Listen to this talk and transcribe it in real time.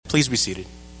Please be seated.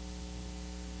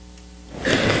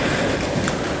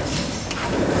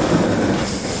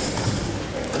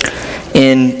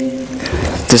 In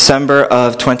December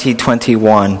of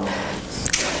 2021,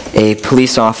 a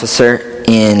police officer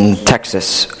in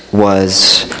Texas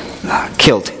was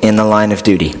killed in the line of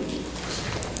duty.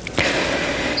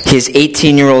 His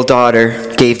 18-year-old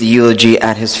daughter gave the eulogy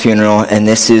at his funeral, and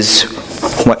this is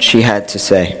what she had to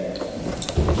say.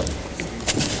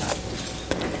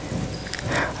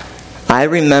 I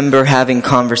remember having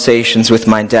conversations with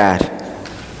my dad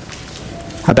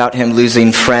about him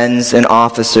losing friends and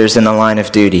officers in the line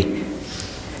of duty.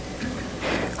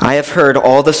 I have heard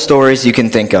all the stories you can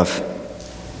think of.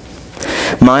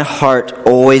 My heart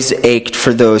always ached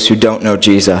for those who don't know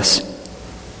Jesus.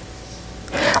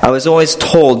 I was always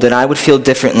told that I would feel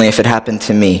differently if it happened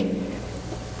to me.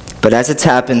 But as it's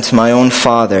happened to my own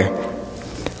father,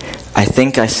 I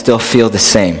think I still feel the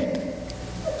same.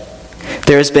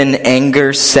 There has been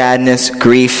anger, sadness,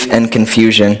 grief, and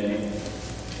confusion.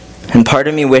 And part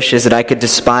of me wishes that I could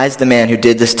despise the man who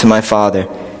did this to my father.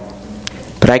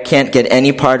 But I can't get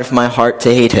any part of my heart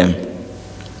to hate him.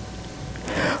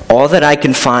 All that I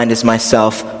can find is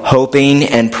myself hoping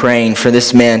and praying for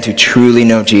this man to truly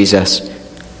know Jesus.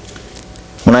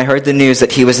 When I heard the news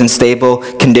that he was in stable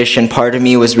condition, part of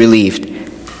me was relieved.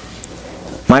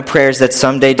 My prayer is that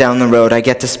someday down the road I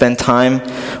get to spend time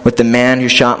with the man who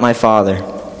shot my father.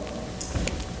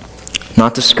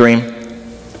 Not to scream,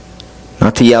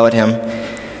 not to yell at him,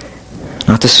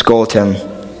 not to scold him,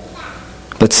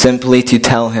 but simply to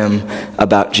tell him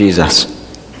about Jesus.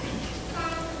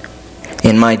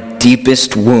 In my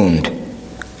deepest wound,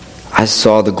 I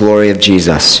saw the glory of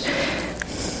Jesus,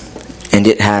 and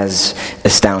it has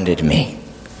astounded me.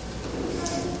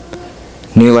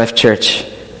 New Life Church,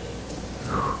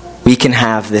 we can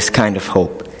have this kind of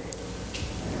hope.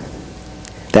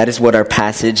 That is what our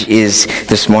passage is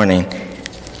this morning.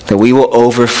 That we will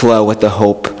overflow with the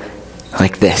hope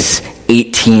like this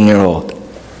 18-year-old.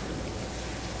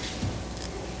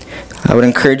 I would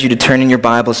encourage you to turn in your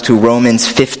Bibles to Romans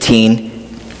 15.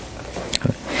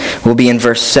 We'll be in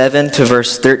verse 7 to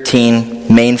verse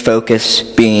 13, main focus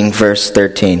being verse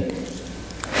 13.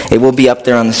 It will be up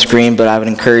there on the screen, but I would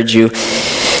encourage you,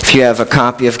 if you have a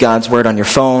copy of God's Word on your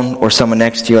phone or someone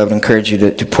next to you, I would encourage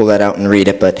you to pull that out and read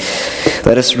it. But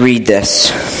let us read this,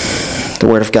 the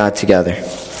Word of God together.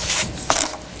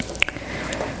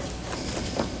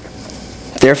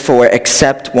 Therefore,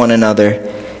 accept one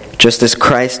another, just as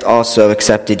Christ also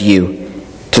accepted you,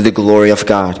 to the glory of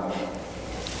God.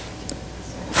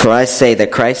 For I say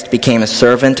that Christ became a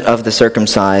servant of the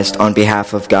circumcised on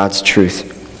behalf of God's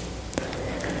truth,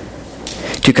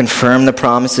 to confirm the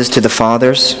promises to the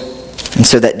fathers, and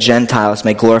so that Gentiles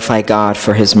may glorify God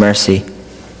for his mercy.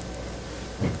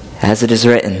 As it is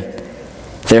written,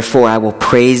 therefore I will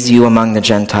praise you among the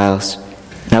Gentiles,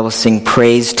 and I will sing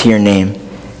praise to your name.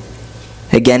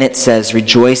 Again it says,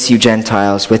 rejoice you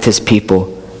Gentiles with his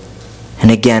people. And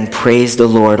again, praise the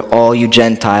Lord, all you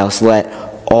Gentiles, let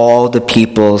all the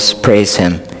peoples praise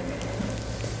him.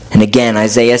 And again,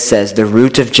 Isaiah says, the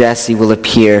root of Jesse will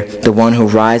appear, the one who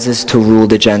rises to rule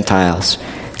the Gentiles.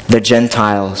 The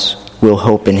Gentiles will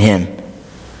hope in him.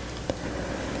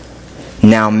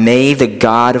 Now may the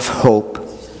God of hope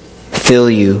fill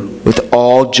you with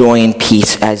all joy and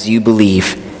peace as you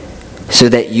believe, so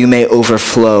that you may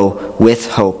overflow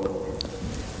with hope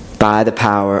by the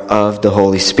power of the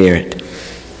Holy Spirit.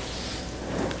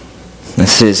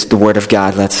 This is the Word of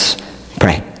God. Let's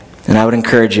pray. And I would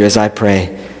encourage you as I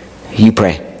pray, you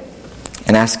pray.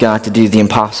 And ask God to do the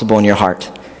impossible in your heart,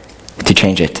 to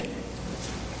change it.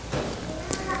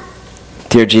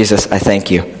 Dear Jesus, I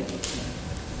thank you.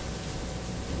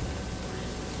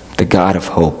 The God of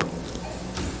hope.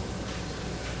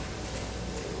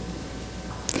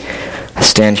 I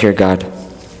stand here, God,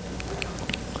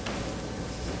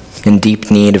 in deep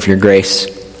need of your grace.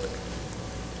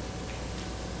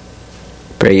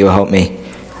 Pray you will help me.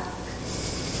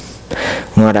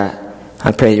 Lord,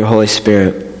 I pray your Holy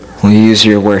Spirit will use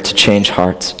your word to change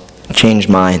hearts, change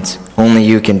minds. Only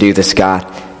you can do this, God.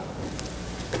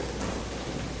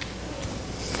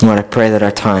 Lord, I pray that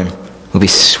our time will be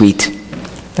sweet,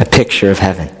 a picture of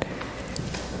heaven.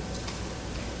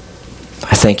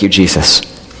 I thank you, Jesus,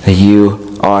 that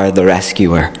you are the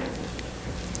rescuer.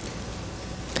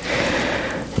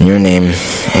 In your name,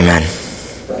 amen.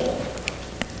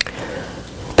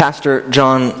 Pastor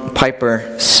John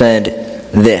Piper said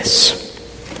this: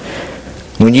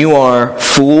 when you are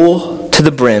full to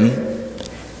the brim,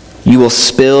 you will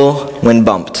spill when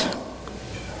bumped.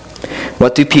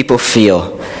 What do people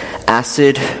feel,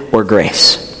 acid or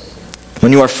grace?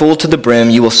 When you are full to the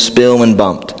brim, you will spill when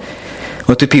bumped.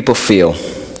 What do people feel?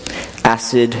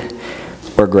 Acid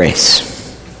or grace?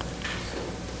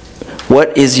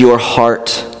 What is your heart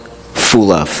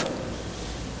full of?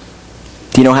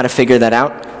 Do you know how to figure that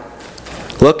out?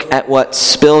 Look at what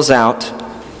spills out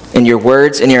in your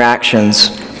words and your actions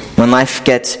when life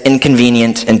gets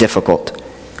inconvenient and difficult.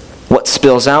 What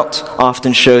spills out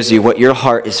often shows you what your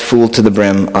heart is full to the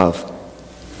brim of.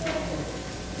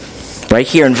 Right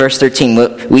here in verse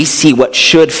 13, we see what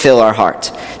should fill our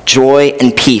heart. Joy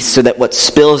and peace, so that what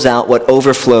spills out, what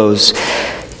overflows,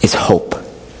 is hope.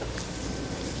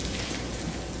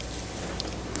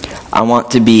 I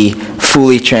want to be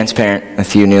fully transparent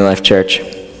with you, New Life Church.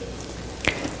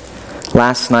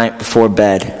 Last night before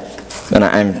bed, and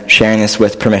I'm sharing this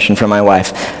with permission from my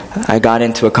wife, I got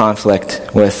into a conflict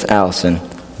with Allison,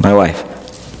 my wife.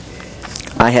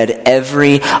 I had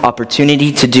every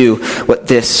opportunity to do what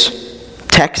this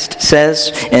text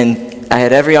says, and I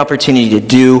had every opportunity to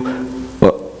do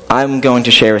what I'm going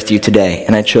to share with you today,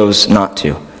 and I chose not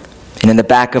to. And in the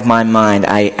back of my mind,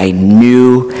 I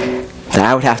knew that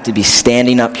I would have to be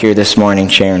standing up here this morning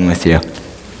sharing with you.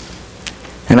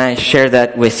 And I share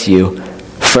that with you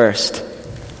first,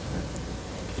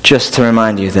 just to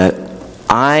remind you that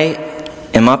I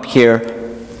am up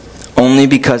here only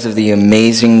because of the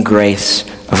amazing grace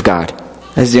of God.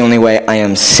 That is the only way I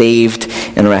am saved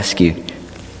and rescued.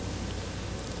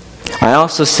 I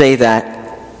also say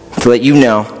that to let you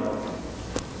know,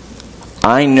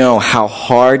 I know how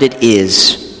hard it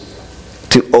is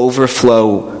to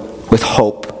overflow with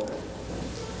hope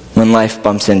when life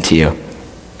bumps into you.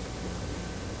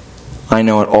 I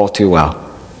know it all too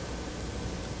well.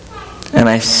 And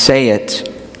I say it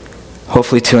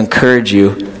hopefully to encourage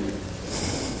you.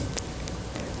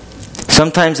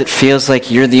 Sometimes it feels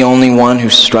like you're the only one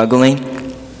who's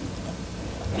struggling.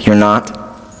 You're not.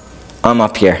 I'm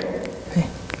up here.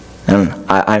 And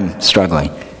I'm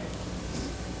struggling.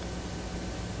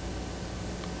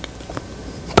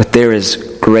 But there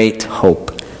is great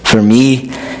hope for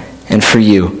me and for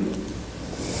you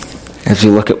as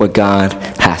we look at what God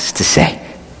has to say.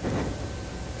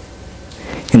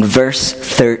 In verse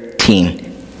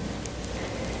 13,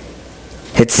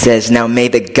 it says, "Now may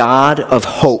the God of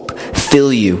hope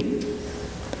fill you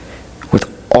with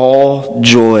all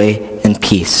joy and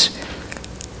peace."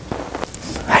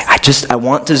 I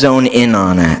want to zone in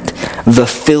on that. The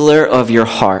filler of your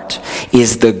heart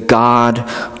is the God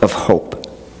of hope.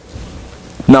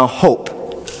 Now,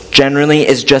 hope generally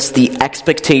is just the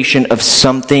expectation of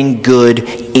something good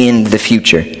in the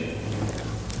future.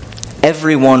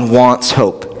 Everyone wants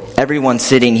hope. Everyone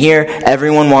sitting here,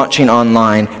 everyone watching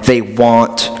online, they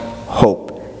want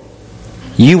hope.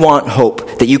 You want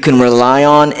hope that you can rely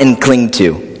on and cling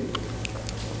to.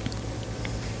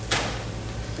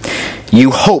 You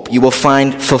hope you will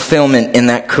find fulfillment in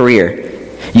that career.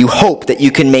 You hope that you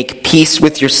can make peace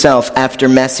with yourself after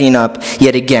messing up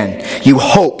yet again. You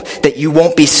hope that you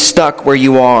won't be stuck where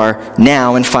you are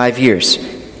now in 5 years.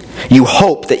 You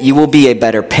hope that you will be a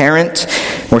better parent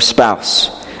or spouse.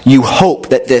 You hope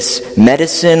that this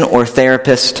medicine or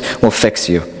therapist will fix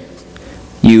you.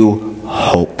 You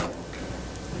hope.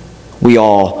 We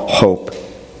all hope.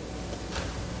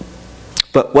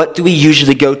 But what do we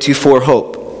usually go to for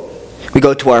hope? We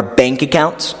go to our bank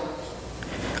accounts,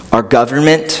 our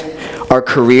government, our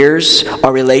careers,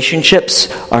 our relationships,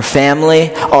 our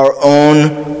family, our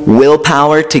own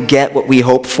willpower to get what we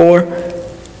hope for.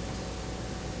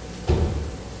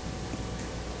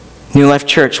 New Life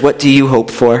Church, what do you hope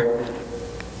for?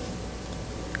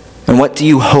 And what do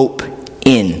you hope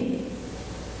in?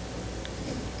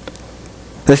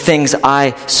 The things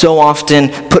I so often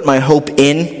put my hope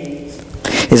in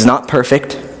is not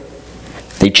perfect.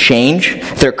 They change.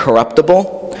 They're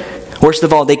corruptible. Worst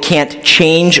of all, they can't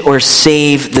change or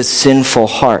save the sinful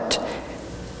heart.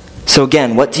 So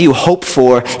again, what do you hope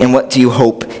for and what do you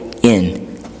hope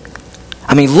in?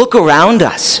 I mean, look around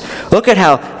us. Look at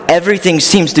how everything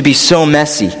seems to be so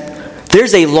messy.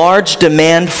 There's a large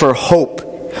demand for hope,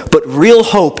 but real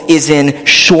hope is in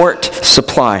short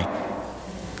supply.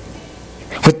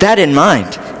 With that in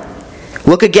mind,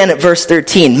 look again at verse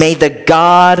 13. May the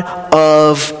God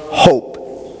of hope.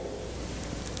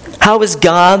 How is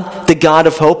God the God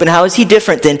of hope, and how is He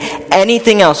different than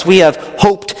anything else we have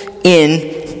hoped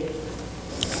in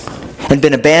and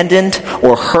been abandoned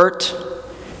or hurt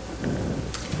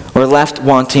or left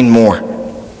wanting more?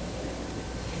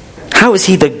 How is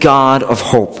He the God of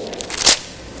hope?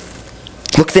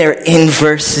 Look there in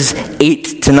verses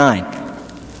 8 to 9.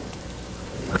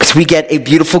 Because we get a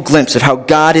beautiful glimpse of how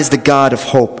God is the God of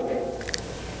hope.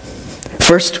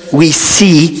 First, we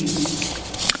see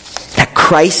that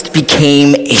Christ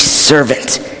became a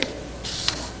servant.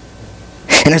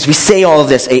 And as we say all of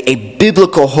this, a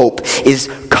biblical hope is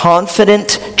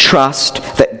confident trust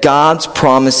that God's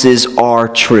promises are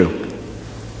true.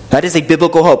 That is a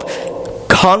biblical hope.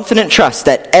 Confident trust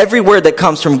that every word that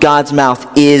comes from God's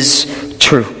mouth is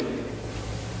true.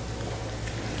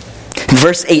 In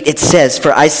verse 8 it says,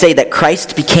 "For I say that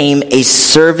Christ became a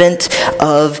servant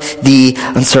of the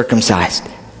uncircumcised."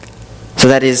 So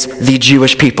that is the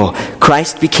Jewish people.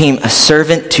 Christ became a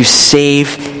servant to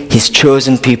save his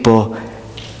chosen people,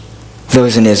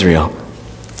 those in Israel.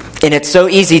 And it's so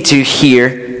easy to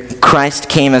hear Christ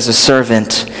came as a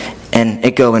servant and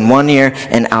it go in one ear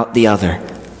and out the other.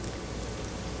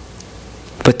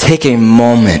 But take a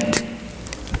moment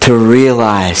to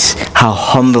realize how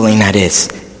humbling that is.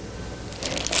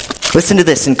 Listen to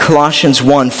this in Colossians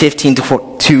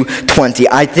 1:15-20.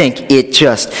 I think it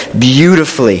just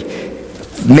beautifully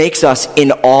makes us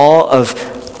in awe of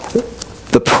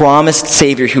the promised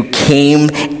Savior who came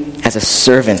as a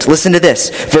servant. Listen to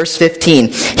this, verse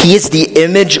 15. "He is the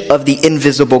image of the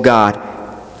invisible God,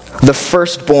 the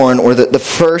firstborn, or the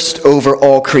first over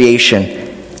all creation.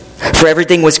 For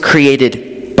everything was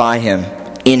created by him,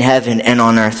 in heaven and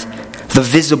on earth, the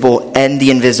visible and the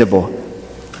invisible.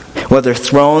 Whether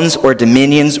thrones or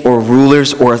dominions or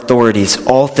rulers or authorities,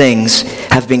 all things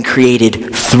have been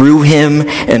created through him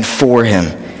and for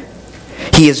him.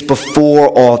 He is before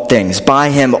all things. By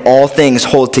him all things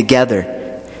hold together.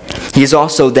 He is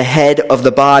also the head of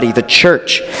the body, the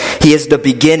church. He is the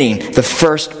beginning, the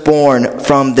firstborn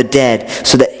from the dead,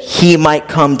 so that he might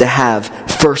come to have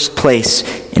first place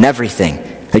in everything."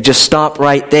 Like, just stop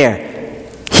right there.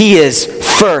 He is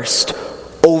first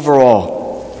over all.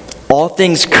 All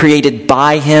things created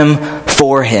by him,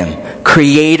 for him.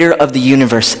 Creator of the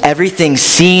universe. Everything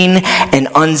seen and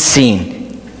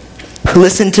unseen.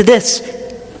 Listen to this.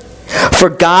 "For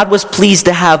God was pleased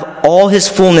to have all his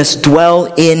fullness dwell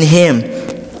in him,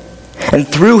 and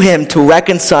through him to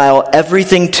reconcile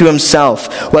everything to himself,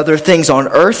 whether things on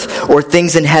earth or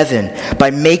things in heaven,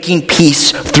 by making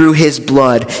peace through his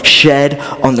blood shed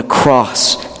on the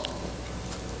cross."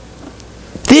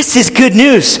 This is good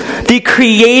news. The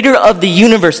creator of the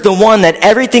universe, the one that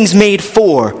everything's made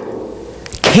for,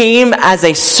 came as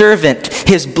a servant,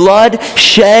 his blood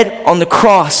shed on the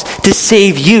cross to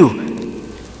save you.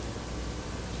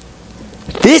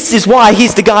 This is why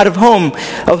he's the God of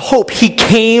hope. He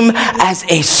came as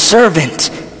a servant.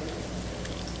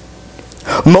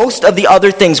 Most of the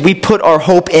other things we put our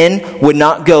hope in would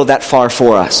not go that far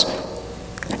for us.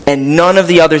 And none of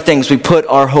the other things we put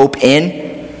our hope in,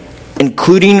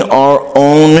 including our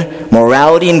own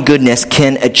morality and goodness,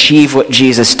 can achieve what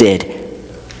Jesus did.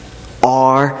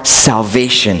 Our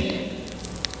salvation.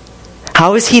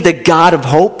 How is he the God of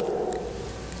hope?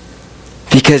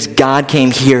 Because God came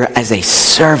here as a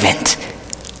servant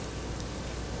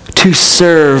to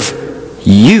serve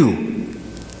you,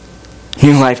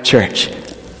 New Life Church.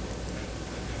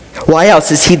 Why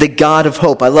else is he the God of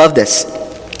hope? I love this.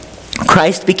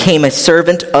 Christ became a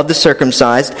servant of the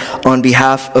circumcised on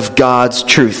behalf of God's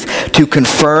truth, to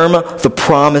confirm the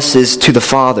promises to the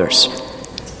fathers.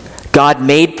 God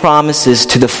made promises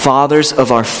to the fathers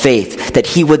of our faith that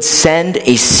he would send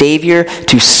a Savior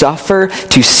to suffer,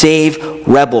 to save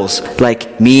rebels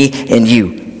like me and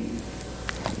you.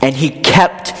 And he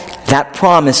kept that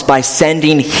promise by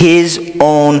sending his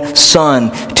own Son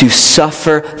to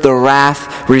suffer the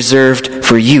wrath reserved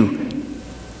for you.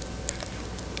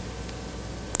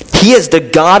 He is the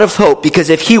God of hope, because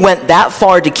if he went that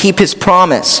far to keep his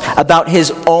promise about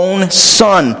his own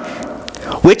Son,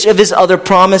 which of his other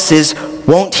promises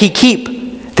won't he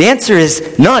keep? The answer is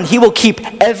none. He will keep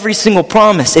every single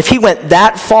promise if he went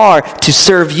that far to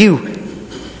serve you.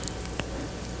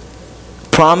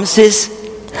 Promises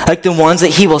like the ones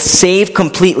that he will save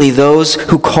completely those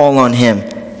who call on him.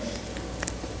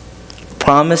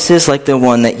 Promises like the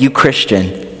one that you,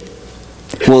 Christian,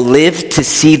 will live to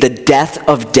see the death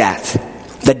of death,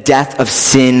 the death of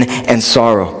sin and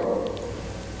sorrow.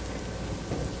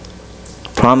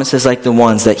 Promises like the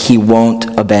ones that he won't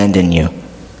abandon you,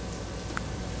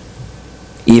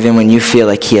 even when you feel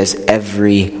like he has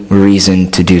every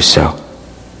reason to do so.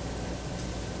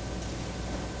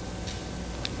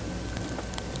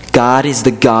 God is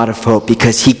the God of hope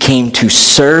because he came to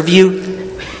serve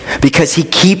you, because he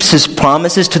keeps his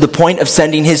promises to the point of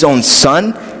sending his own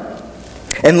Son.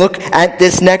 And look at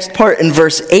this next part in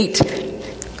verse 8.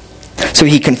 So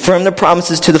he confirmed the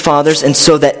promises to the fathers, and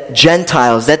so that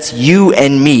Gentiles, that's you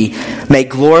and me, may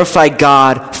glorify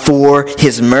God for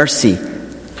his mercy.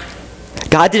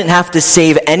 God didn't have to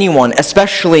save anyone,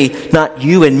 especially not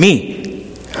you and me,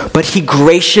 but he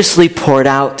graciously poured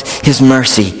out his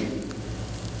mercy.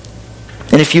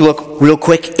 And if you look real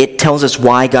quick, it tells us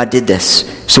why God did this,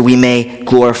 so we may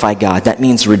glorify God. That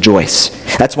means rejoice.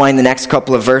 That's why in the next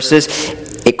couple of verses,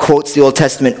 it quotes the Old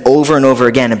Testament over and over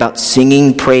again about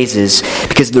singing praises,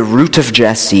 because the root of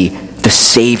Jesse, the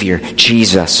Savior,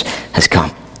 Jesus, has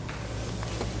come.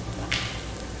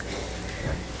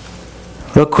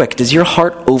 Real quick, does your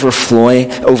heart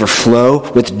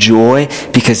overflow with joy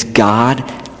because God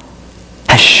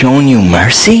has shown you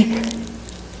mercy?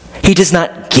 He does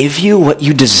not give you what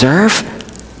you deserve.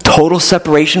 Total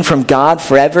separation from God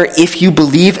forever if you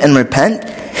believe and repent.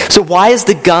 So why is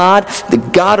the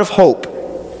God of hope?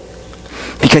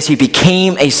 Because he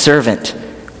became a servant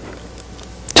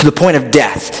to the point of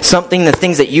death. The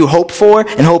things that you hope for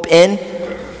and hope in,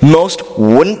 most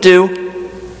wouldn't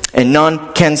do, and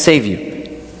none can save you.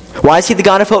 Why is he the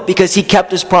God of hope? Because he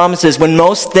kept his promises when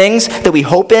most things that we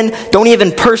hope in don't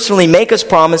even personally make us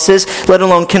promises, let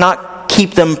alone cannot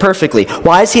keep them perfectly.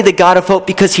 Why is he the God of hope?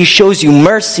 Because he shows you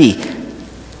mercy.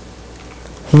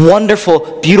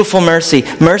 Wonderful, beautiful mercy.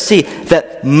 Mercy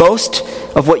that most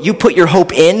of what you put your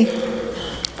hope in,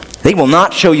 they will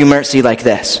not show you mercy like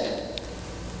this.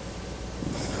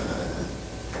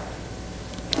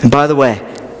 And by the way,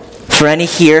 for any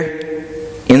here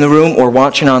in the room or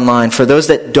watching online, for those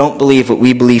that don't believe what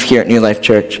we believe here at New Life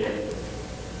Church,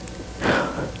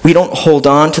 we don't hold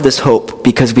on to this hope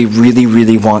because we really,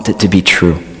 really want it to be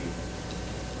true.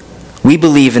 We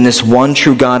believe in this one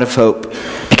true God of hope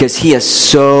because he has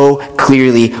so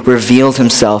clearly revealed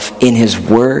himself in his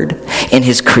word, in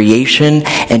his creation,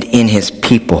 and in his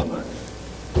people.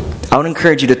 I would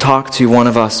encourage you to talk to one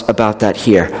of us about that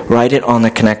here. Write it on the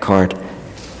Connect card.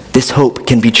 This hope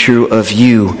can be true of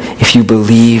you if you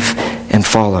believe and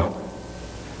follow.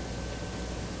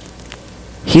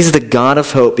 He's the God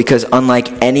of hope because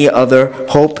unlike any other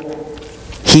hope,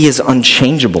 he is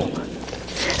unchangeable.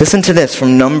 Listen to this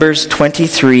from Numbers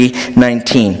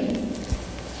 23:19.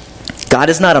 God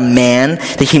is not a man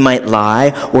that he might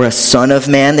lie, or a son of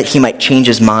man that he might change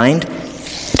his mind.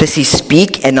 Does he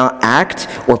speak and not act,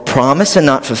 or promise and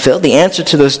not fulfill? The answer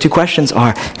to those two questions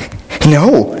are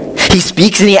no. He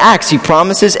speaks and he acts. He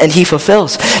promises and he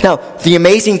fulfills. Now, the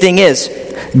amazing thing is,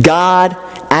 God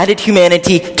added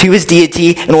humanity to his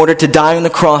deity in order to die on the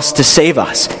cross to save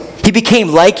us. He became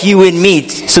like you and me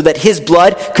so that his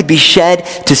blood could be shed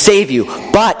to save you.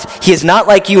 But he is not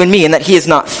like you and me in that he is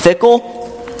not fickle.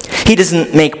 He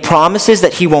doesn't make promises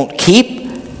that he won't keep.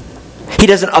 He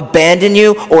doesn't abandon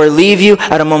you or leave you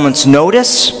at a moment's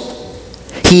notice.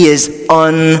 He is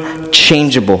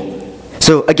unchangeable.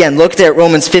 So again, look there at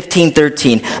Romans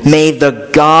 15:13. May the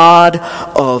God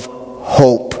of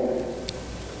hope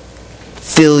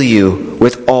fill you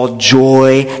with all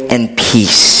joy and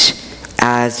peace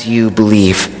as you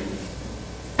believe.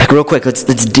 Real quick, let's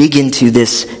dig into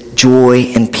this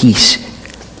joy and peace.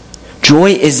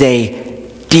 Joy is a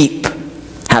deep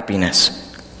happiness.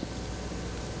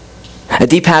 A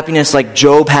deep happiness like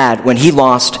Job had when he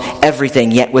lost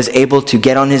everything, yet was able to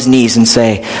get on his knees and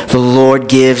say, "The Lord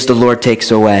gives, the Lord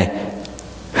takes away."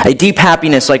 A deep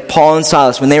happiness like Paul and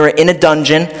Silas when they were in a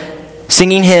dungeon,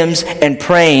 singing hymns and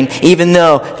praying, even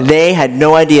though they had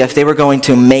no idea if they were going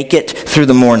to make it through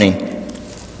the morning.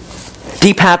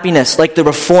 Deep happiness like the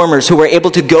reformers who were able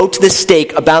to go to the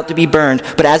stake about to be burned,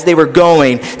 but as they were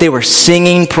going, they were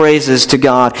singing praises to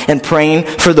God and praying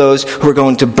for those who were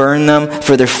going to burn them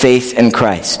for their faith in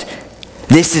Christ.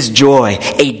 This is joy,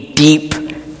 a deep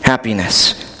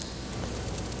happiness.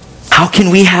 How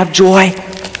can we have joy?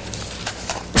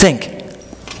 Think.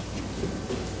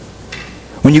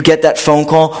 When you get that phone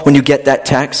call, when you get that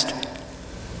text,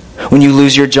 when you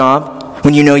lose your job,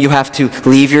 when you know you have to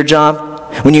leave your job,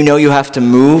 when you know you have to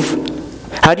move,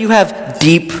 how do you have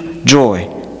deep joy?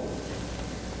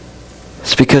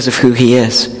 It's because of who he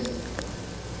is.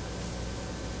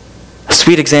 A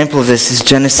sweet example of this is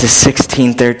Genesis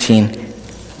 16:13.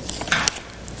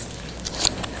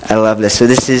 I love this. So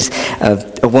this is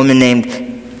a woman named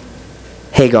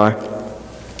Hagar,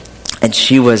 and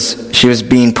she was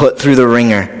being put through the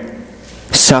ringer,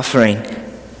 suffering.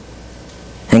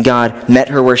 And God met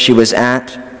her where she was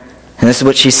at. And this is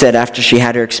what she said after she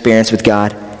had her experience with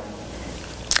God.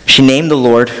 She named the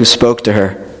Lord who spoke to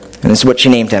her. And this is what she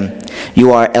named him.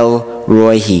 "You are El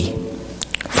Roi."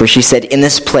 For she said, "In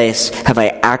this place have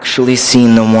I actually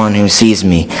seen the one who sees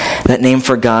me." That name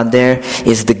for God there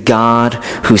is the God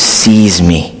who sees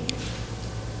me.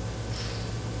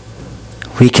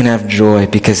 We can have joy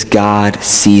because God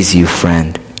sees you,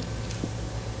 friend.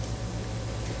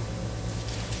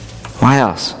 Why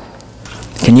else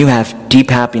can you have deep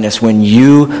happiness when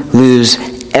you lose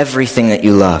everything that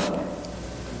you love?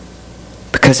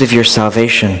 Because of your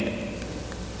salvation.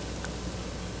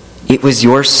 It was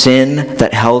your sin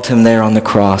that held him there on the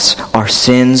cross, our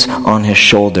sins on his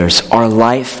shoulders, our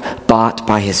life bought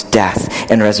by his death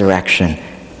and resurrection.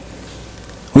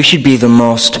 We should be the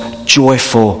most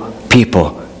joyful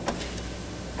people.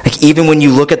 Like, even when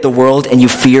you look at the world and you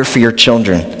fear for your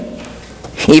children,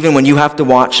 even when you have to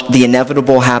watch the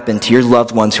inevitable happen to your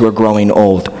loved ones who are growing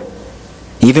old,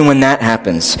 even when that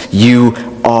happens, you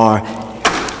are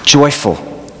joyful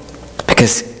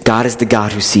because God is the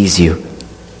God who sees you.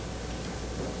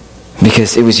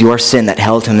 Because it was your sin that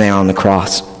held him there on the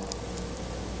cross.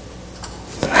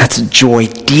 That's joy,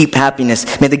 deep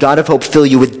happiness. May the God of hope fill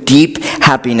you with deep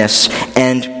happiness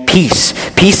and peace.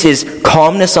 Peace is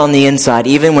calmness on the inside,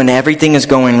 even when everything is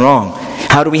going wrong.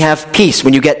 How do we have peace?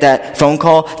 When you get that phone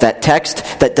call, that text,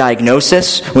 that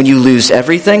diagnosis, when you lose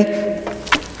everything?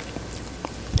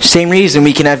 Same reason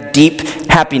we can have deep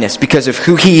happiness, because of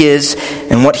who he is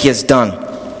and what he has done.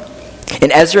 In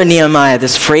Ezra and Nehemiah,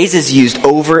 this phrase is used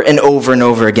over and over and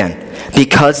over again.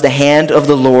 Because the hand of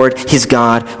the Lord, his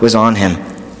God, was on him.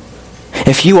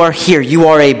 If you are here, you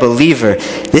are a believer.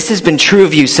 This has been true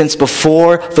of you since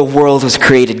before the world was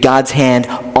created. God's hand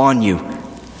on you.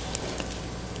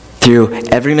 Through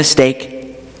every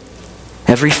mistake,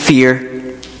 every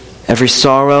fear, every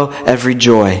sorrow, every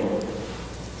joy.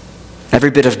 Every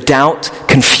bit of doubt,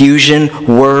 confusion,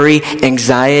 worry,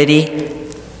 anxiety,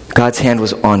 God's hand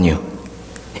was on you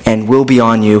and will be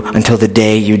on you until the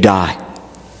day you die.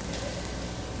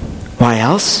 Why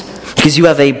else? Because you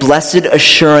have a blessed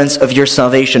assurance of your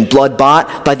salvation, blood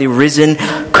bought by the risen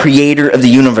creator of the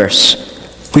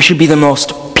universe. We should be the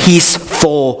most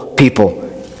peaceful people,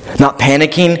 not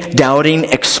panicking, doubting,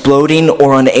 exploding,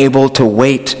 or unable to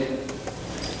wait.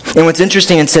 And what's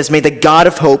interesting, it says, may the God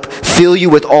of hope fill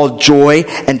you with all joy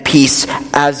and peace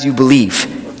as you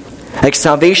believe. Like,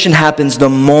 salvation happens the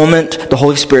moment the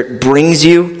Holy Spirit brings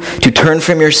you to turn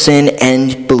from your sin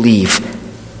and believe.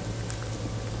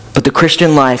 But the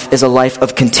Christian life is a life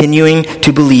of continuing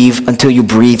to believe until you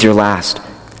breathe your last.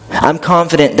 I'm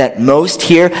confident that most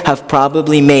here have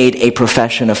probably made a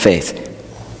profession of faith.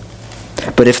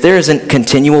 But if there isn't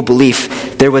continual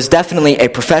belief, there was definitely a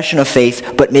profession of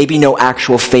faith, but maybe no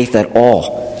actual faith at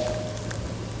all.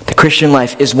 The Christian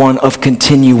life is one of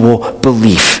continual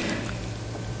belief.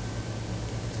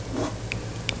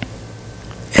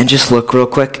 And just look real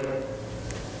quick.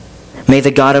 May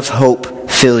the God of hope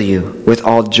fill you with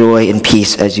all joy and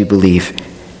peace as you believe.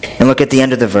 And look at the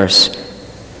end of the verse.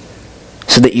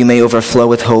 So that you may overflow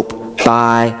with hope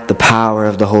by the power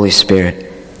of the Holy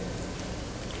Spirit.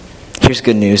 Here's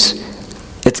good news.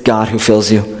 It's God who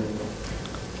fills you.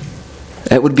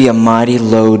 That would be a mighty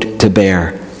load to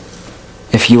bear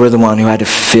if you were the one who had to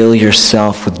fill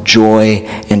yourself with joy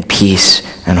and peace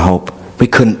and hope. We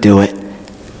couldn't do it.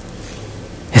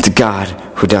 It's God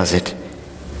who does it.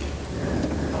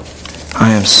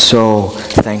 I am so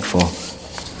thankful.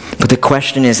 But the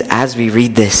question is, as we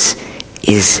read this,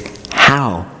 is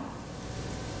how?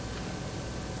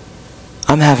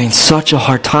 I'm having such a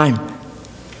hard time.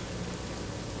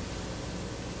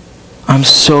 I'm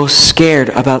so scared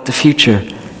about the future.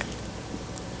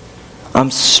 I'm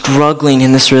struggling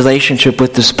in this relationship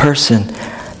with this person.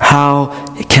 How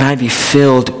can I be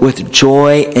filled with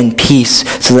joy and peace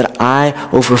so that I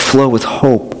overflow with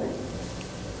hope?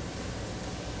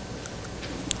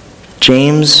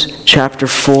 James chapter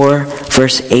 4,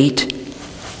 verse 8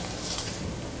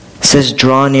 says,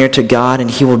 draw near to God and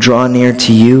he will draw near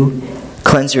to you.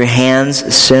 Cleanse your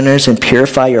hands, sinners, and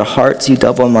purify your hearts, you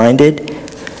double-minded.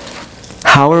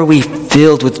 How are we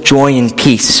filled with joy and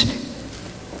peace?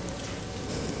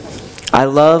 I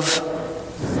love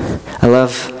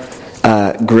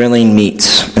grilling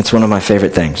meats. It's one of my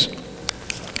favorite things.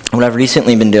 What I've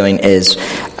recently been doing is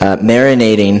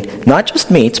marinating not just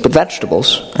meats, but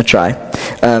vegetables. I try.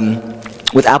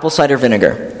 With apple cider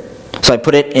vinegar. So I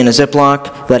put it in a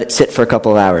Ziploc, let it sit for a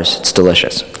couple of hours. It's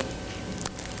delicious.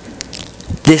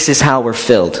 This is how we're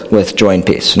filled with joy and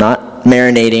peace. Not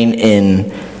marinating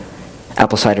in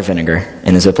apple cider vinegar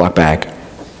in a Ziploc bag,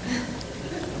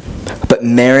 but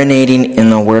marinating in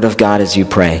the Word of God as you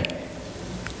pray.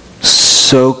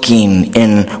 Soaking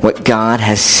in what God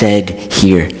has said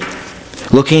here.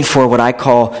 Looking for what I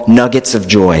call nuggets of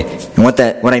joy. And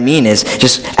what I mean is,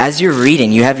 just as you're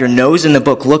reading, you have your nose in the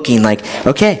book looking like,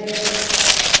 okay,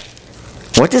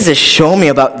 what does this show me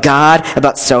about God,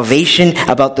 about salvation,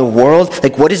 about the world?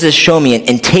 Like, what does this show me?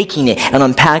 And taking it and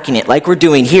unpacking it like we're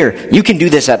doing here. You can do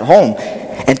this at home.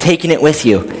 And taking it with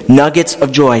you. Nuggets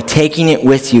of joy. Taking it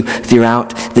with you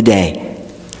throughout the day.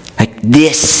 Like,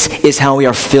 this is how we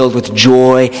are filled with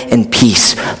joy and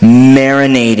peace.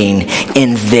 Marinating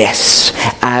in this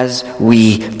as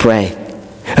we pray.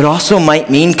 It also might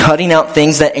mean cutting out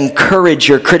things that encourage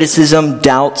your criticism,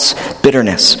 doubts,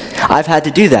 bitterness. I've had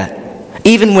to do that.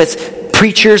 Even with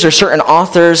preachers or certain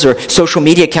authors or social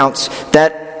media accounts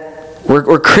that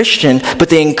were Christian, but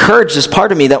they encouraged this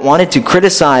part of me that wanted to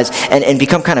criticize and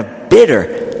become kind of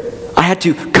bitter. I had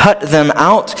to cut them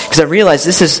out because I realized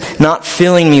this is not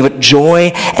filling me with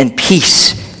joy and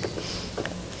peace.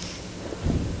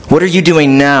 What are you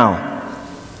doing now,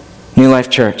 New Life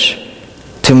Church,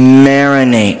 to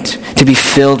marinate, to be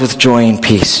filled with joy and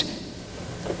peace?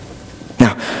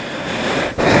 Now,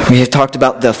 we have talked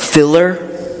about the filler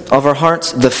of our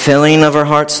hearts, the filling of our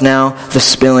hearts, now the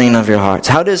spilling of your hearts.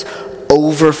 How does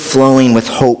overflowing with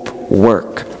hope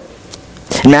work?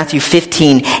 In Matthew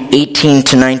 15, 18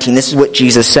 to 19, this is what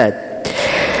Jesus said.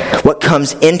 What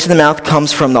comes into the mouth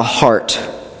comes from the heart,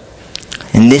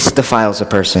 and this defiles a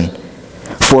person.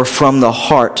 For from the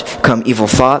heart come evil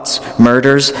thoughts,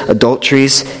 murders,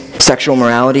 adulteries, sexual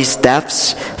immoralities,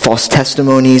 thefts, false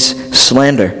testimonies,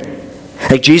 slander.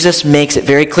 Like Jesus makes it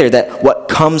very clear that what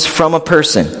comes from a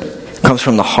person comes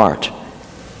from the heart.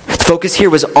 The focus here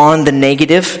was on the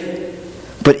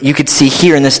negative, but you could see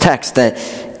here in this text that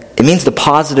it means the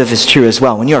positive is true as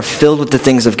well. When you are filled with the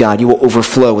things of God, you will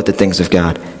overflow with the things of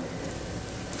God.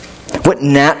 What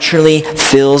naturally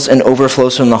fills and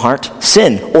overflows from the heart?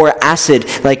 Sin or acid,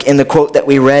 like in the quote that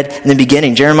we read in the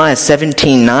beginning. Jeremiah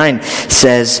 17:9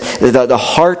 says the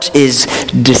heart is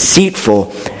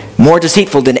deceitful, more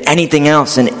deceitful than anything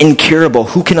else, and incurable.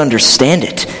 Who can understand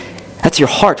it? That's your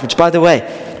heart, which, by the way,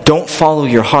 don't follow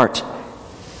your heart.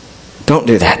 Don't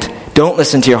do that. Don't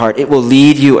listen to your heart. It will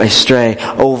lead you astray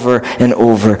over and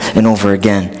over and over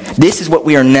again. This is what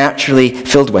we are naturally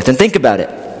filled with. And think about it.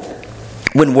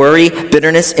 When worry,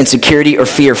 bitterness, insecurity, or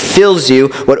fear fills you,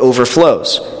 what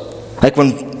overflows? Like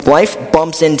when life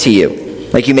bumps into you,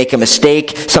 like you make a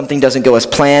mistake, something doesn't go as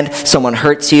planned, someone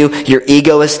hurts you, your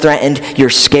ego is threatened, you're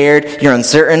scared, you're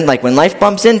uncertain. Like when life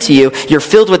bumps into you, you're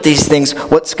filled with these things.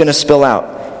 What's going to spill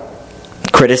out?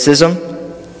 Criticism?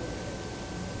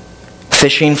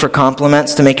 Fishing for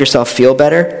compliments to make yourself feel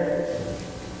better?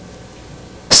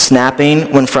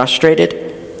 Snapping when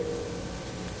frustrated?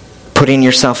 Putting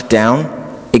yourself down?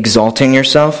 Exalting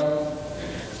yourself?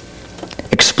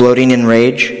 Exploding in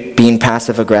rage? Being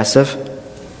passive-aggressive?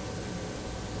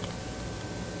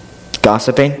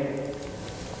 Gossiping?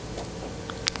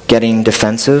 Getting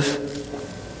defensive?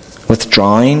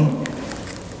 Withdrawing?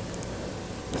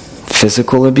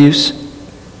 Physical abuse?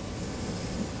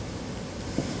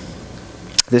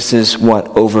 This is what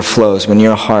overflows when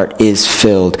your heart is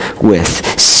filled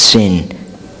with sin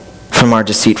from our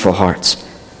deceitful hearts.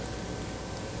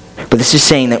 But this is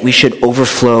saying that we should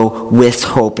overflow with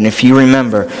hope. And if you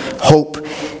remember, hope,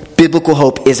 biblical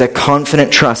hope, is a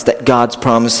confident trust that God's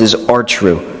promises are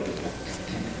true.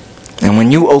 And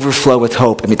when you overflow with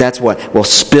hope, that's what will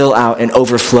spill out and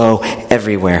overflow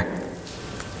everywhere.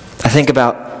 I think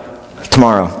about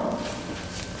tomorrow.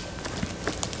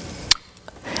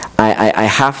 I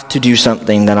have to do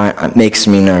something that makes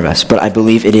me nervous, but I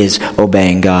believe it is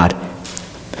obeying God.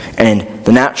 And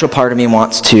the natural part of me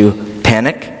wants to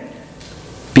panic,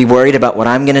 be worried about what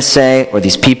I'm going to say or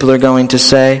these people are going to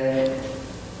say.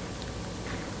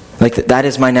 Like that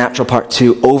is my natural part,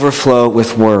 to overflow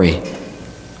with worry.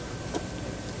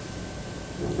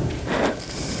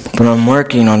 But I'm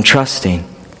working on trusting.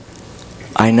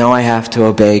 I know I have to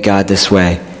obey God this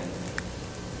way.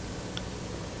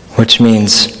 Which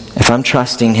means if I'm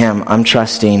trusting Him, I'm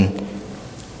trusting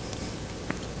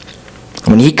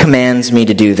when He commands me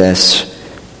to do this,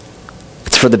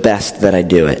 it's for the best that I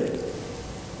do it.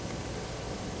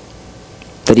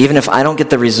 That even if I don't get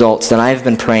the results that I've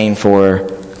been praying for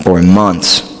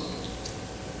months,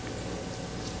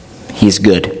 He's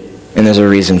good, and there's a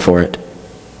reason for it.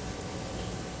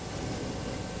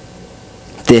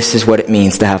 This is what it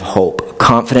means to have hope,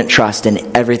 confident trust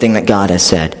in everything that God has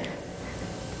said.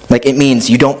 Like it means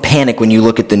you don't panic when you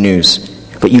look at the news,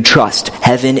 but you trust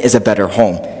heaven is a better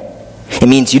home. It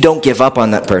means you don't give up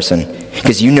on that person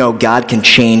because you know God can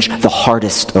change the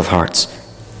hardest of hearts.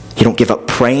 You don't give up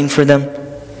praying for them.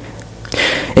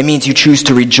 It means you choose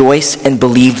to rejoice and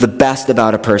believe the best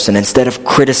about a person instead of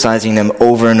criticizing them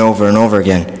over and over and over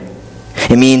again.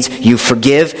 It means you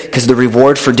forgive because the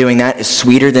reward for doing that is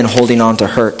sweeter than holding on to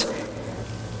hurt.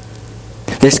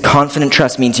 This confident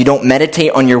trust means you don't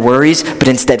meditate on your worries, but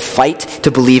instead fight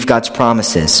to believe God's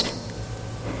promises.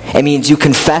 It means you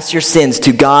confess your sins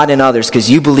to God and others because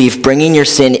you believe bringing your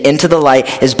sin into the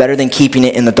light is better than keeping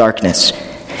it in the darkness.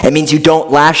 It means you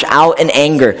don't lash out in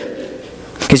anger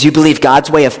because you believe God's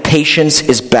way of patience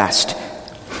is best.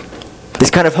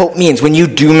 This kind of hope means when you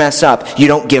do mess up, you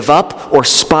don't give up or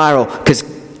spiral because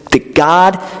The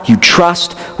God you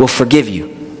trust will forgive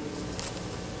you.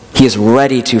 He is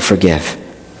ready to forgive.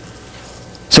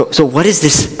 So what does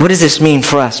this mean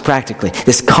for us practically?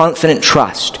 This confident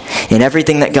trust in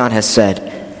everything that God has said.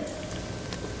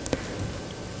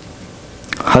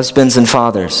 Husbands and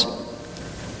fathers,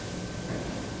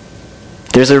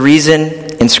 there's a reason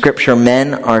in Scripture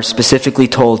men are specifically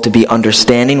told to be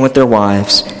understanding with their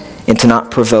wives and to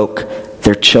not provoke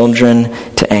their children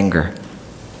to anger.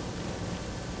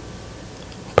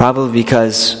 Probably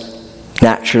because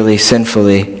naturally,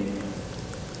 sinfully,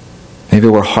 maybe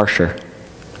we're harsher.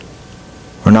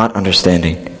 We're not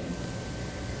understanding.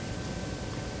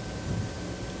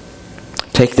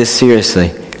 Take this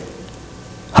seriously.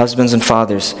 Husbands and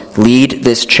fathers, lead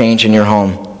this change in your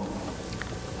home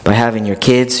by having your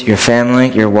kids, your family,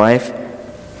 your wife,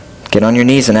 get on your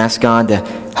knees and ask God to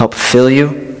help fill you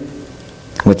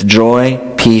with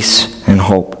joy, peace, and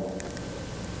hope.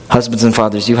 Husbands and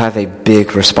fathers, you have a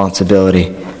big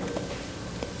responsibility.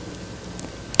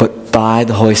 But by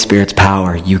the Holy Spirit's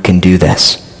power, you can do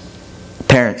this.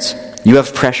 Parents, you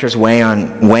have pressures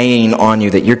weighing on you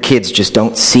that your kids just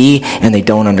don't see and they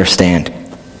don't understand.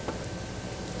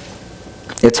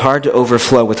 It's hard to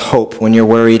overflow with hope when you're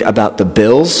worried about the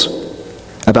bills,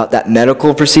 about that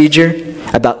medical procedure,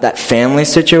 about that family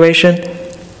situation.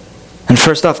 And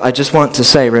first off, I just want to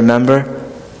say, remember,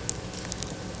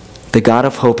 the God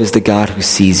of hope is the God who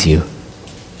sees you.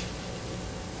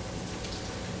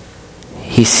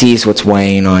 He sees what's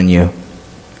weighing on you.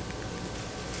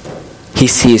 He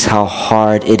sees how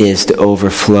hard it is to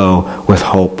overflow with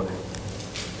hope.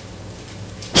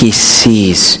 He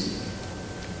sees.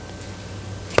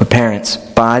 But parents,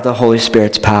 by the Holy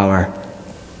Spirit's power,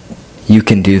 you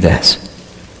can do this.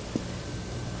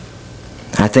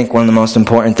 I think one of the most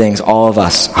important things all of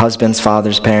us, husbands,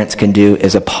 fathers, parents, can do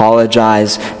is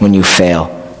apologize when you fail.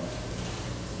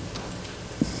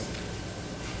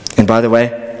 And by the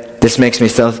way, this makes me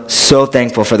so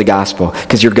thankful for the gospel,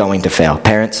 because you're going to fail.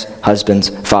 Parents, husbands,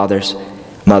 fathers,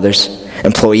 mothers,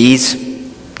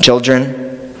 employees,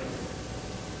 children,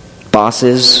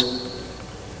 bosses.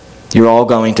 You're all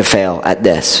going to fail at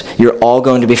this. You're all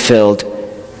going to be filled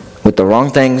with the wrong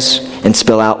things and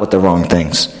spill out with the wrong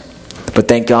things. But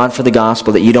thank God for the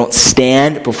gospel that you don't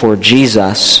stand before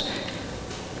Jesus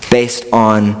based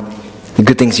on the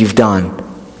good things you've done,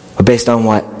 but based on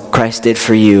what Christ did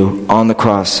for you on the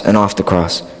cross and off the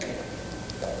cross.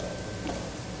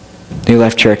 New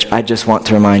Life Church, I just want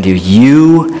to remind you,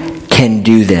 you can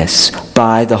do this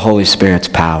by the Holy Spirit's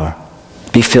power.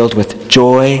 Be filled with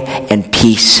joy and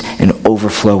peace and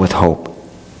overflow with hope.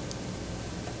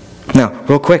 Now,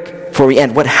 real quick, before we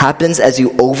end, what happens as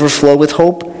you overflow with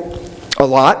hope? A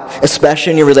lot,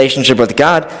 especially in your relationship with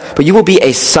God, but you will be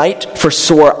a sight for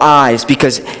sore eyes,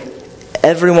 because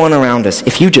everyone around us,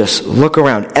 if you just look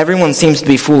around, everyone seems to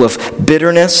be full of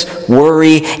bitterness,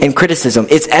 worry, and criticism.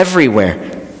 It's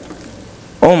everywhere.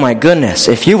 Oh my goodness,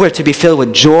 if you were to be filled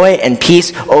with joy and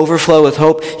peace, overflow with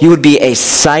hope, you would be a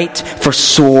sight for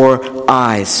sore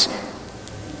eyes.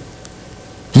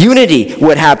 Unity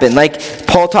would happen, like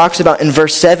Paul talks about in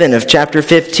verse 7 of chapter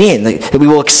 15, that we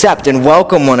will accept and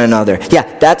welcome one another.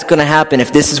 Yeah, that's going to happen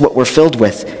if this is what we're filled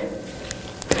with.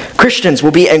 Christians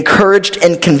will be encouraged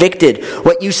and convicted.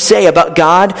 What you say about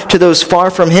God to those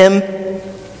far from Him,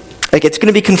 like it's going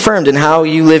to be confirmed in how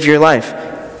you live your life.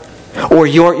 Or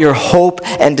your hope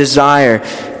and desire,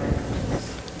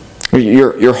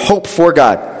 your hope for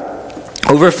God,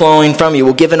 overflowing from you,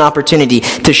 will give an opportunity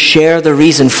to share the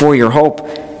reason for your hope.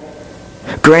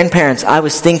 Grandparents, I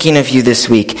was thinking of you this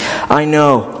week. I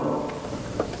know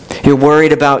you're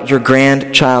worried about your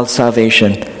grandchild's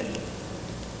salvation,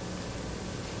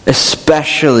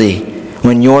 especially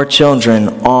when your children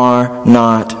are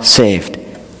not saved.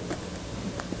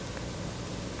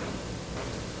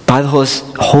 By the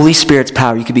Holy Spirit's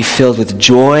power, you can be filled with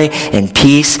joy and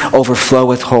peace, overflow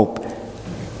with hope.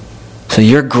 So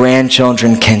your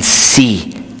grandchildren can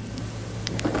see.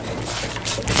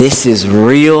 This is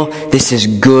real, this is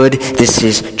good, this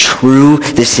is true,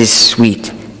 this is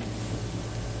sweet.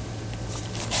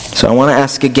 So I want to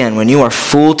ask again, when you are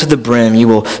full to the brim, you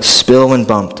will spill when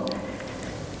bumped.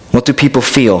 What do people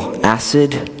feel?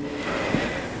 Acid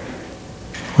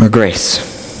or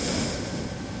grace?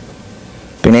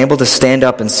 Being able to stand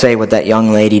up and say what that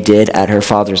young lady did at her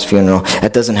father's funeral,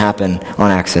 that doesn't happen on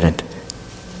accident.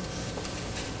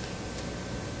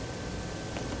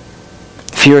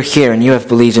 If you're here and you have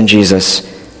believed in Jesus,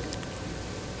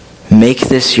 make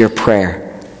this your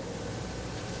prayer.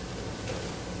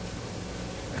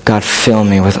 God, fill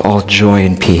me with all joy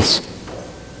and peace.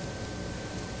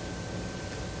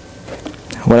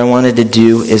 What I want wanted to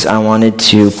do is I wanted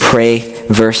to pray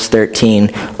verse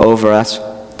 13 over us,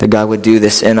 that God would do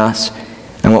this in us.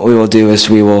 And what we will do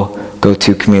is we will go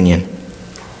to communion.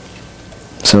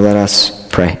 So let us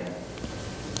pray.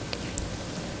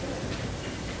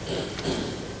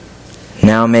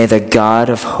 Now may the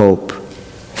God of hope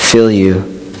fill you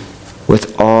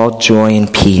with all joy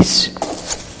and peace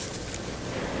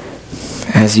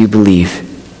as you believe,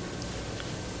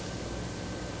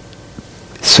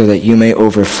 so that you may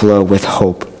overflow with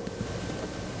hope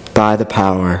by the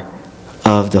power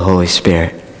of the Holy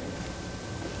Spirit.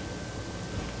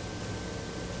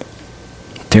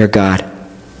 Dear God,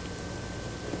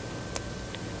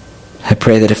 I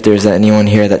pray that if there's anyone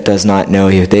here that does not know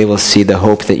you, they will see the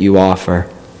hope that you offer.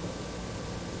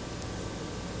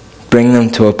 Bring them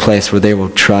to a place where they will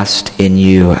trust in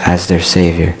you as their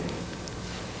Savior.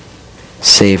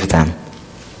 Save them.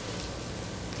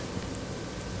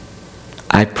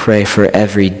 I pray for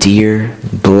every dear,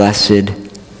 blessed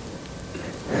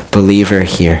believer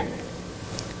here.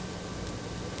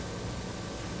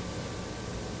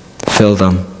 Fill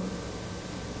them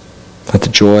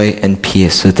with joy and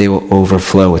peace so that they will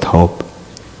overflow with hope.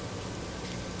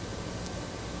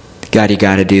 God, you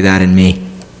got to do that in me.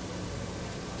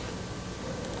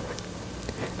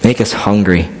 Make us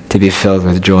hungry to be filled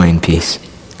with joy and peace.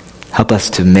 Help us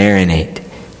to marinate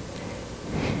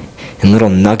in little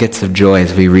nuggets of joy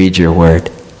as we read your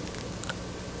word.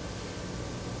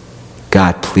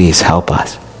 God, please help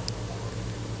us.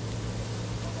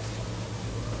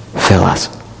 Fill us.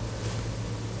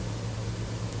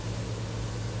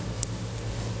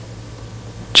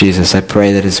 Jesus, I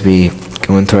pray that as we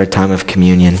go into our time of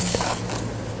communion,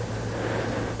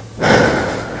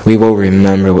 we will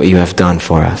remember what you have done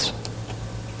for us.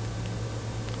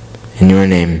 In your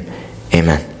name,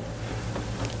 amen.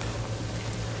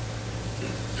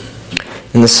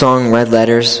 In the song Red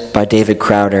Letters by David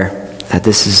Crowder,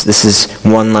 this is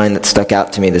one line that stuck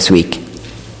out to me this week.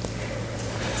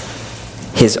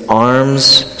 His arms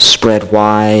spread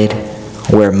wide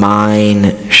where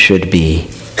mine should be.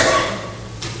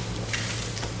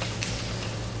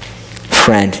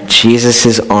 Friend,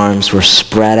 Jesus' arms were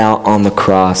spread out on the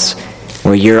cross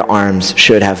where your arms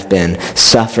should have been,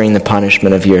 suffering the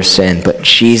punishment of your sin. But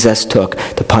Jesus took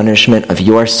the punishment of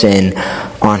your sin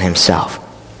on himself.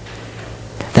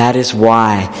 That is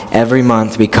why every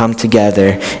month we come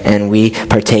together and we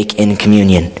partake in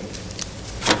communion.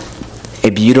 A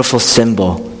beautiful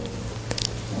symbol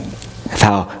of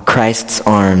how Christ's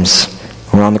arms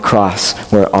were on the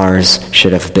cross where ours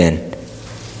should have been.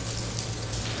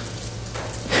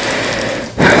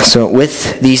 So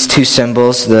with these two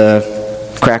symbols,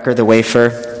 the cracker, the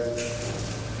wafer,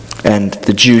 and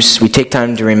the juice, we take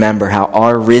time to remember how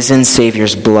our risen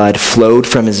Savior's blood flowed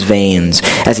from his veins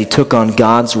as he took on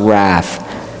God's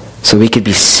wrath so we could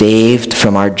be saved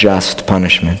from our just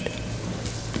punishment.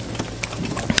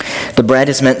 The bread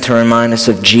is meant to remind us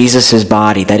of Jesus'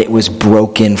 body, that it was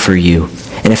broken for you.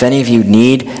 And if any of you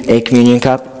need a communion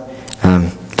cup,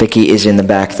 Vicky is in the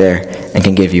back there and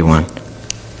can give you one.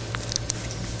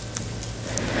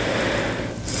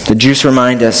 The juice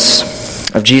reminds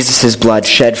us of Jesus' blood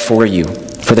shed for you,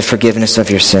 for the forgiveness of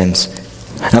your sins.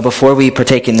 Now before we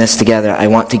partake in this together, I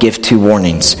want to give two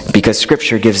warnings, because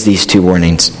Scripture gives these two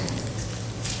warnings.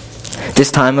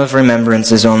 This time of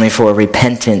remembrance is only for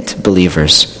repentant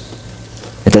believers.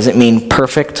 It doesn't mean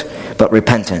perfect, but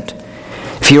repentant.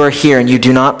 If you are here and you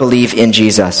do not believe in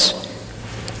Jesus,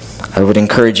 I would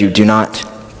encourage you, do not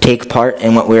take part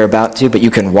in what we're about to, but you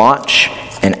can watch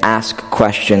and ask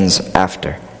questions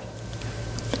after.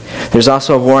 There's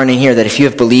also a warning here that if you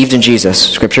have believed in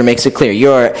Jesus, Scripture makes it clear,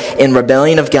 you are in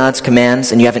rebellion of God's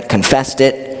commands and you haven't confessed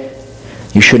it,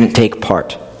 you shouldn't take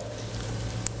part.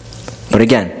 But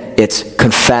again, it's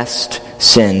confessed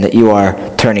sin that you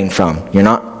are turning from. You're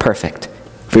not perfect.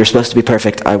 If you were supposed to be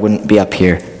perfect, I wouldn't be up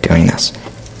here doing this.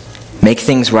 Make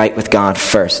things right with God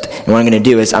first. And what I'm going to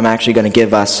do is I'm actually going to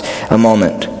give us a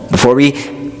moment. Before we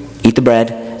eat the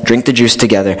bread, drink the juice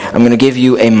together, I'm going to give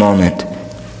you a moment.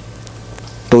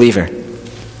 Believer,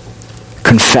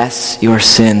 confess your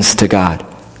sins to God.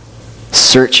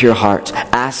 Search your heart.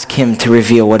 Ask him to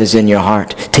reveal what is in your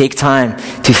heart. Take time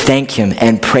to thank him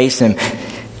and praise him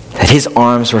that his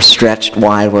arms were stretched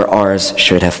wide where ours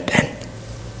should have been.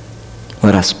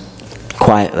 Let us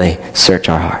quietly search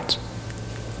our hearts.